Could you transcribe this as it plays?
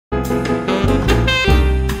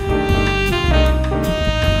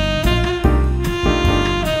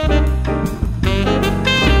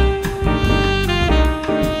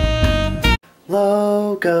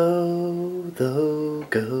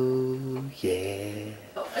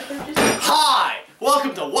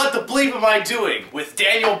welcome to What the Bleep Am I Doing with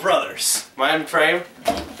Daniel Brothers. I'm Frame.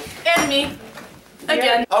 And me.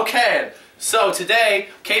 Again. Okay, so today,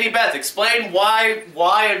 Katie Beth, explain why,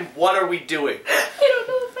 and what are we doing? I don't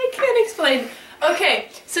know if I can explain. Okay,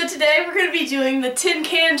 so today we're going to be doing the tin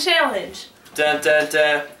can challenge. Dun dun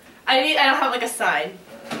dun. I don't have like a sign.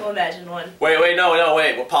 We'll imagine one. Wait, no,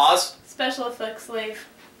 wait, we'll pause. Special effects slave.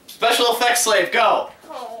 Special effects slave, go!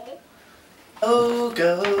 Oh.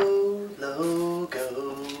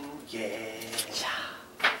 Logo, yeah.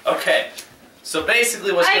 Okay, so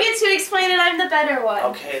basically what's I get to explain it, I'm the better one.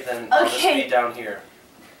 Okay, then I'll just be down here.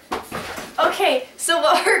 Okay, so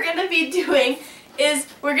what we're going to be doing is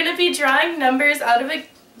we're going to be drawing numbers out of a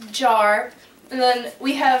jar, and then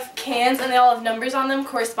we have cans and they all have numbers on them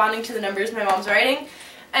corresponding to the numbers my mom's writing,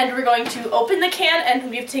 and we're going to open the can and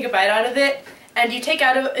we have to take a bite out of it. And you take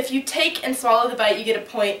if you take and swallow the bite, you get a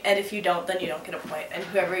point, and if you don't, then you don't get a point. And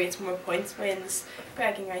whoever gets more points wins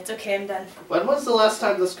bragging rights. Okay, I'm done. When was the last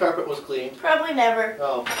time this carpet was cleaned? Probably never.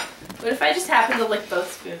 Oh. What if I just happen to lick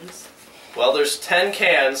both spoons? Well, there's 10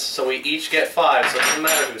 cans, so we each get 5, so it doesn't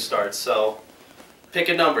matter who starts, so pick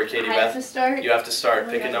a number, Katie Beth. I have to start? You have to start.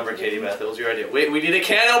 Pick a number, Katie Beth. It was your idea. Wait, we need a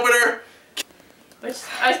can opener! I was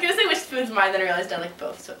going to say which spoon's mine, then I realized I like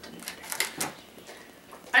both, so it didn't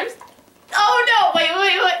matter. Oh no! Wait.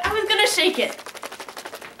 I was gonna shake it.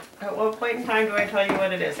 At what point in time do I tell you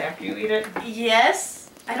what it is? After you eat it? Yes.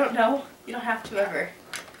 I don't know. You don't have to ever.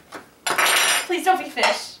 Please don't be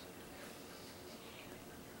fish.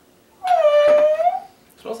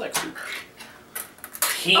 Smells like soup.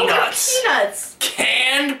 Peanuts! Oh, peanuts!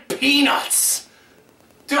 Canned peanuts!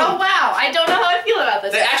 Dude, oh wow, I don't know how I feel about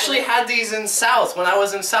this. They actually had these in South when I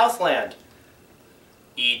was in Southland.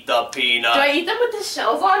 Eat the peanut. Do I eat them with the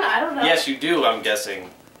shells on? I don't know. Yes, you do, I'm guessing.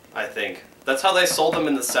 I think. That's how they sold them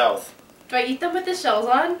in the South. Do I eat them with the shells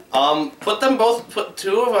on? Put 2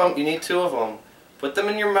 of them. You need 2 of them. Put them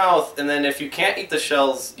in your mouth, and then if you can't eat the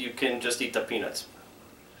shells, you can just eat the peanuts.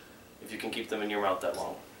 If you can keep them in your mouth that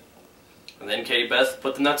long. And then Katie Beth,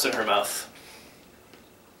 put the nuts in her mouth.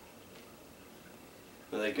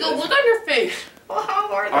 Are they good? No, look on your face. Well,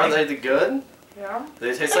 how are they? Are they good? Yeah. Do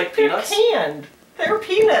they taste like peanuts? They're canned. They're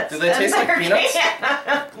peanuts. Do they taste like peanuts?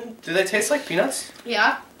 Canned. Do they taste like peanuts?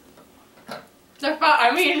 Yeah. They're fine.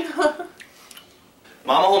 I mean...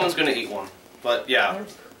 Mama Holman's gonna eat one. But yeah.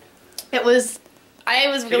 I was really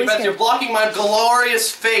Katie Beth, scared. you're blocking my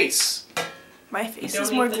glorious face. My face Don't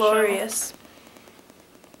is eat more the glorious.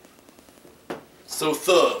 So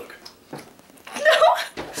thug. No!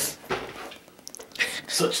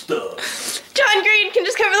 Such thug. John Green can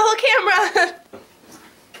just cover the whole camera!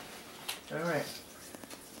 Alright.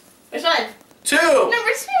 Which one? 2!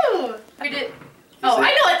 Number 2! Read it. Oh, I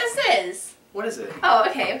know what this is! What is it? Oh,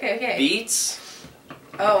 okay. Beets?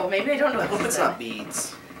 Oh, maybe I don't know I what hope this it's is. not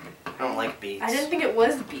beets. I don't like beets. I didn't think it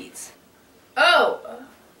was beets. Oh!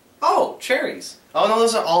 Oh, cherries. Oh no,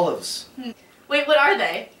 those are olives. Wait, what are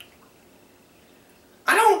they?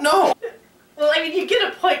 I don't know. Well, I mean, you get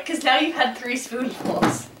a point because now you've had 3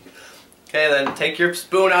 spoonfuls. Okay, then take your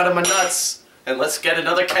spoon out of my nuts and let's get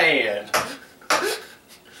another can.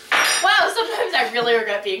 Wow, sometimes I really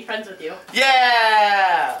regret being friends with you.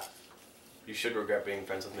 Yeah! You should regret being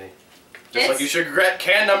friends with me. Just like you should regret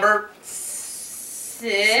can number 6?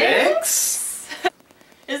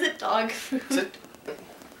 Is it dog food? Is it?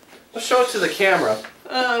 Let's show it to the camera.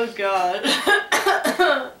 Oh god.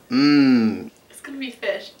 Mmm. It's gonna be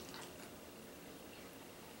fish.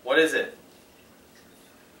 What is it?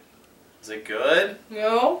 Is it good?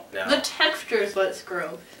 No? No. The texture is what's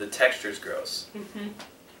gross. The texture's gross. Mm-hmm.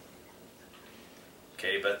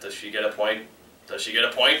 Katie Beth, does she get a point? Does she get a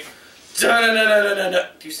point? Da-na-na-na-na-na.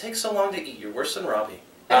 You take so long to eat. You're worse than Robby.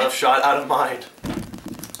 Out of shot, out of mind.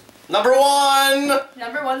 Number 1!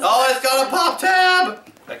 Number 1's Oh, it's got a pop tab!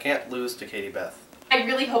 I can't lose to Katie Beth. I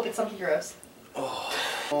really hope it's something gross. Oh,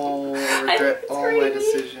 I regret think it's all my gravy.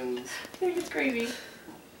 decisions. I think it's gravy.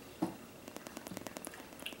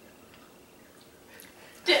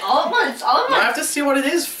 All at once, all at I once. have to see what it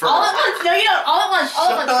is first. All at once. No, you don't. All at once. All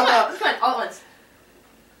at once. Shut up. Come on, all at once.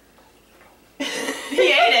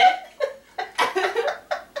 He ate it.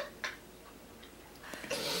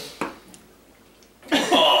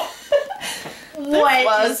 Oh.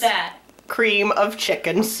 What is that? Cream of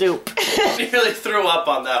chicken soup. I nearly threw up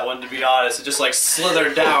on that one, to be honest. It just like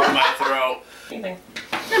slithered down my throat. Anything.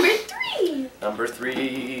 Number 3. Number 3.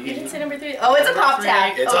 You didn't say number 3. Oh, it's a pop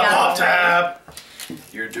tab. It's oh, a God. pop tab.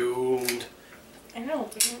 You're doomed. I know.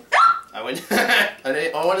 I went.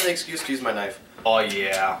 I wanted the excuse to use my knife. Oh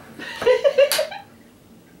yeah.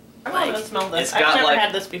 I want to smell this. It's I've got, never like-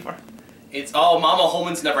 had this before. It's Mama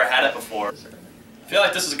Holman's never had it before. I feel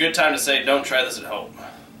like this is a good time to say, don't try this at home.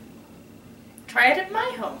 Try it at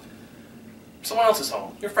my home. Someone else's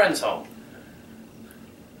home. Your friend's home.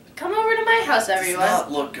 Come over to my house, everyone. Does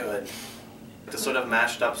not look good. The sort of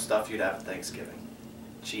mashed up stuff you'd have at Thanksgiving.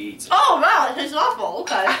 Cheese. Oh wow, it tastes awful.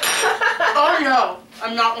 Okay. Oh no,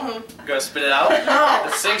 I'm not going You gonna spit it out? No.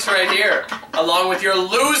 It sinks right here, along with your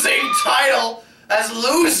losing title as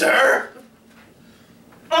loser.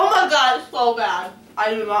 Oh my god, it's so bad.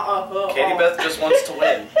 I do not. Katie Beth just wants to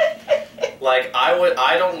win. Like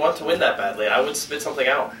I don't want to win that badly. I would spit something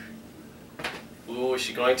out. Ooh, is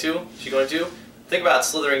she going to? Is she going to? Think about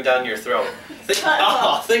slithering down your throat. Think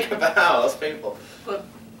about how that's painful.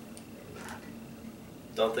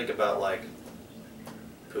 Don't think about like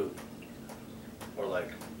poop or like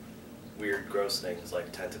weird, gross things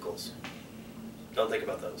like tentacles. Don't think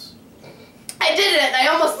about those. I did it. I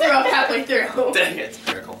almost threw up halfway through. Dang it!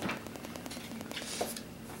 Miracle.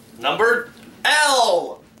 Number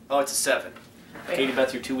L. Oh, it's a 7. Wait. Katie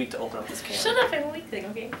Beth, you're too weak to open up this can. Shut up! I'm a weak thing.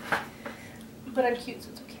 Okay. But I'm cute, so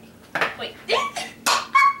it's okay. Wait.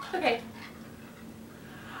 Okay.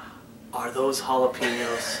 Are those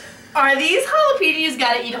jalapenos? Are these jalapenos?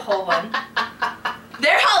 Gotta eat a whole one.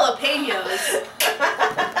 They're jalapenos.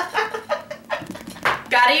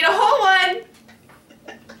 Gotta eat a whole one.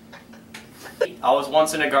 I was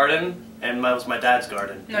once in a garden, and it was my dad's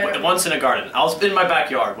garden. No, I don't. Once in a garden. I was in my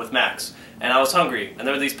backyard with Max, and I was hungry, and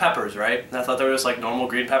there were these peppers, right? And I thought they were just like normal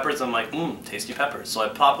green peppers. I'm like, tasty peppers. So I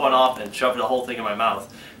popped one off and shoved the whole thing in my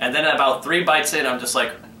mouth. And then about 3 bites in, I'm just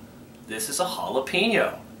like, this is a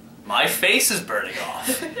jalapeno. My face is burning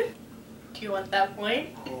off. Do you want that point?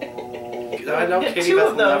 Oh, I know Get Katie 2 Beth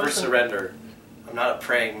of will never those. surrender. I'm not a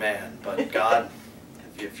praying man, but God,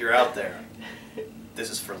 if you're out there, this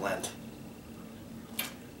is for Lent.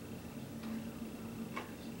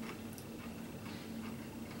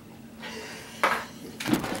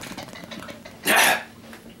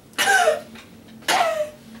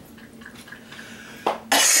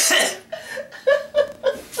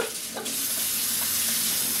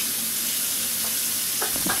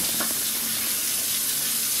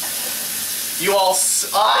 You all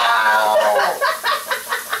ow!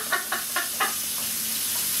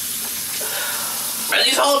 Man,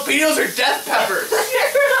 these jalapenos are death peppers!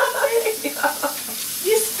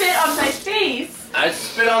 You spit on my face. I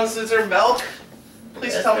spit on scissor milk?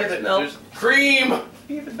 Please Yes, tell me there's that milk. there's cream!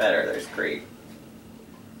 Even better, there's cream.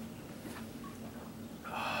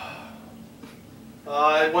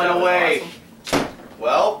 It went That was away. awesome.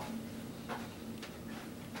 Well,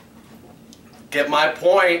 get my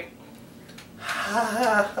point.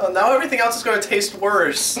 Now everything else is going to taste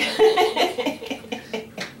worse. You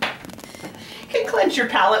can cleanse your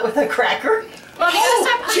palate with a cracker. Well,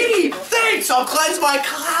 Oh, gee, thanks! I'll cleanse my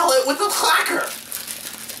palate with a cracker.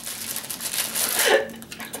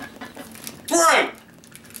 Right.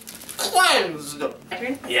 Cleansed.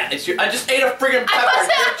 Yeah, it's your. I just ate a friggin' pepper.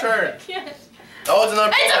 It's your turn. Yes. Oh, it's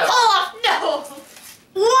another. It's a pull-off. No.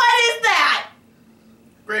 What is that?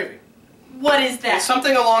 Gravy. What is that? It's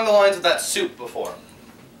something along the lines of that soup before.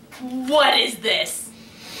 What is this?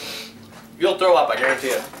 You'll throw up, I guarantee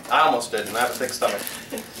it. I almost did, and I have a thick stomach.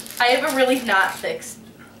 I have a really not fixed.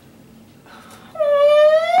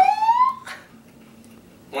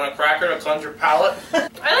 Want a cracker to cleanse your palate?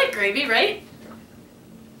 I like gravy, right?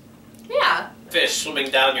 Yeah. Fish swimming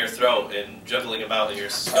down your throat and juggling about in your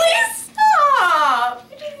stomach. Please stop!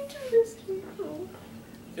 You didn't do this to me.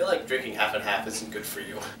 I feel like drinking half and half isn't good for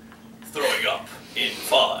you. Throwing up in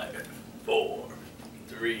 5, 4,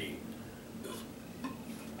 3.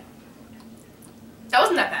 That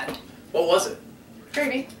wasn't that bad. What was it?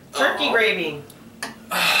 Gravy. Turkey Oh. gravy.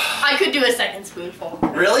 I could do a second spoonful.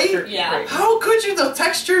 Really? Yeah. How could you? The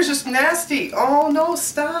texture is just nasty. Oh no,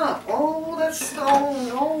 stop. Oh, that's.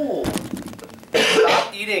 Oh no.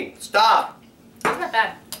 Stop eating. Stop. It's not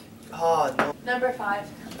bad. Oh no. Number 5.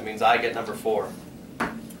 That means I get number 4.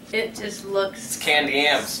 It just looks It's candy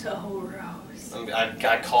yams. so gross.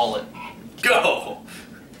 I call it. Go.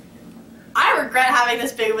 I regret having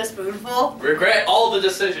this big of a spoonful. Regret all the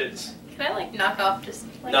decisions. Can I like knock off just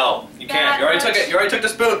like No, you can't. that You already much? took it. You already took the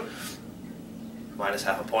spoon. Minus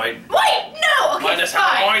half a point. Wait, no! Okay, Minus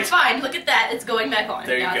half a fine, point. fine. Look at that. It's going back on.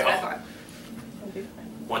 There you Now it's go. back on.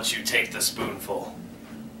 Once you take the spoonful,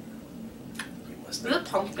 you must. Is it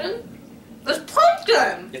pumpkin? It's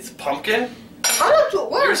pumpkin! It's pumpkin? How does it You're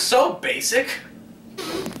work? so basic.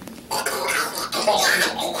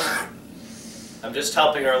 I'm just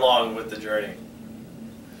helping her along with the journey.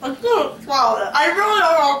 I couldn't swallow it. I really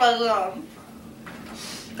don't know if I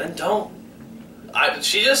can. Then don't.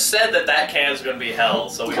 She just said that can is going to be hell,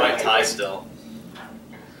 so we might tie still.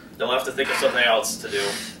 Then we'll have to think of something else to do.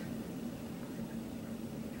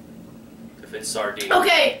 If it's sardine.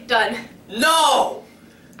 Okay, done. No!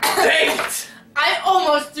 Dang it! I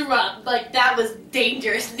almost threw up. Like, that was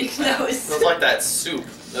dangerously close. It was like that soup.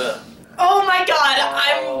 Ugh. Oh my god,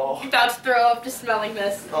 Oh. I'm about to throw up just smelling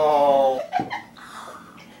this. Oh.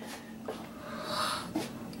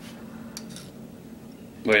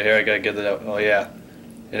 Wait, here, I gotta get it out. Oh, yeah.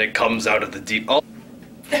 And it comes out of the deep. Oh.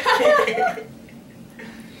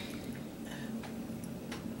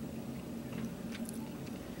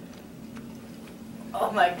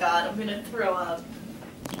 Oh my god, I'm gonna throw up.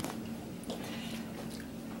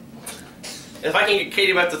 If I can get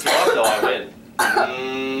Katie back to throw up, though, I win.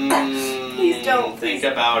 Please don't. Think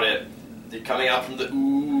about it. They're coming out from the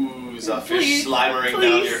ooze. A fish Please, slimering down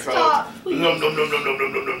please your throat. stop, please. Nom nom nom nom nom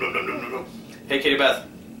nom nom nom nom nom nom nom. Hey, Katie Beth.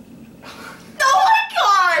 Oh my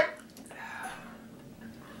god!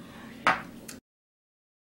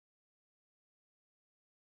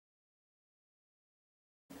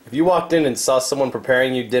 If you walked in and saw someone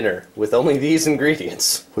preparing you dinner with only these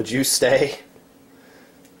ingredients, would you stay?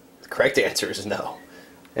 The correct answer is no.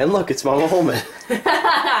 And look, it's Mama Holman.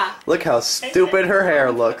 Look how stupid her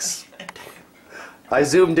hair looks. I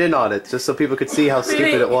zoomed in on it just so people could see how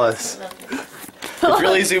stupid it was. It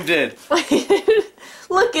really zoomed in.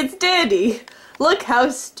 Look, it's Danny. Look how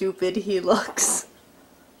stupid he looks.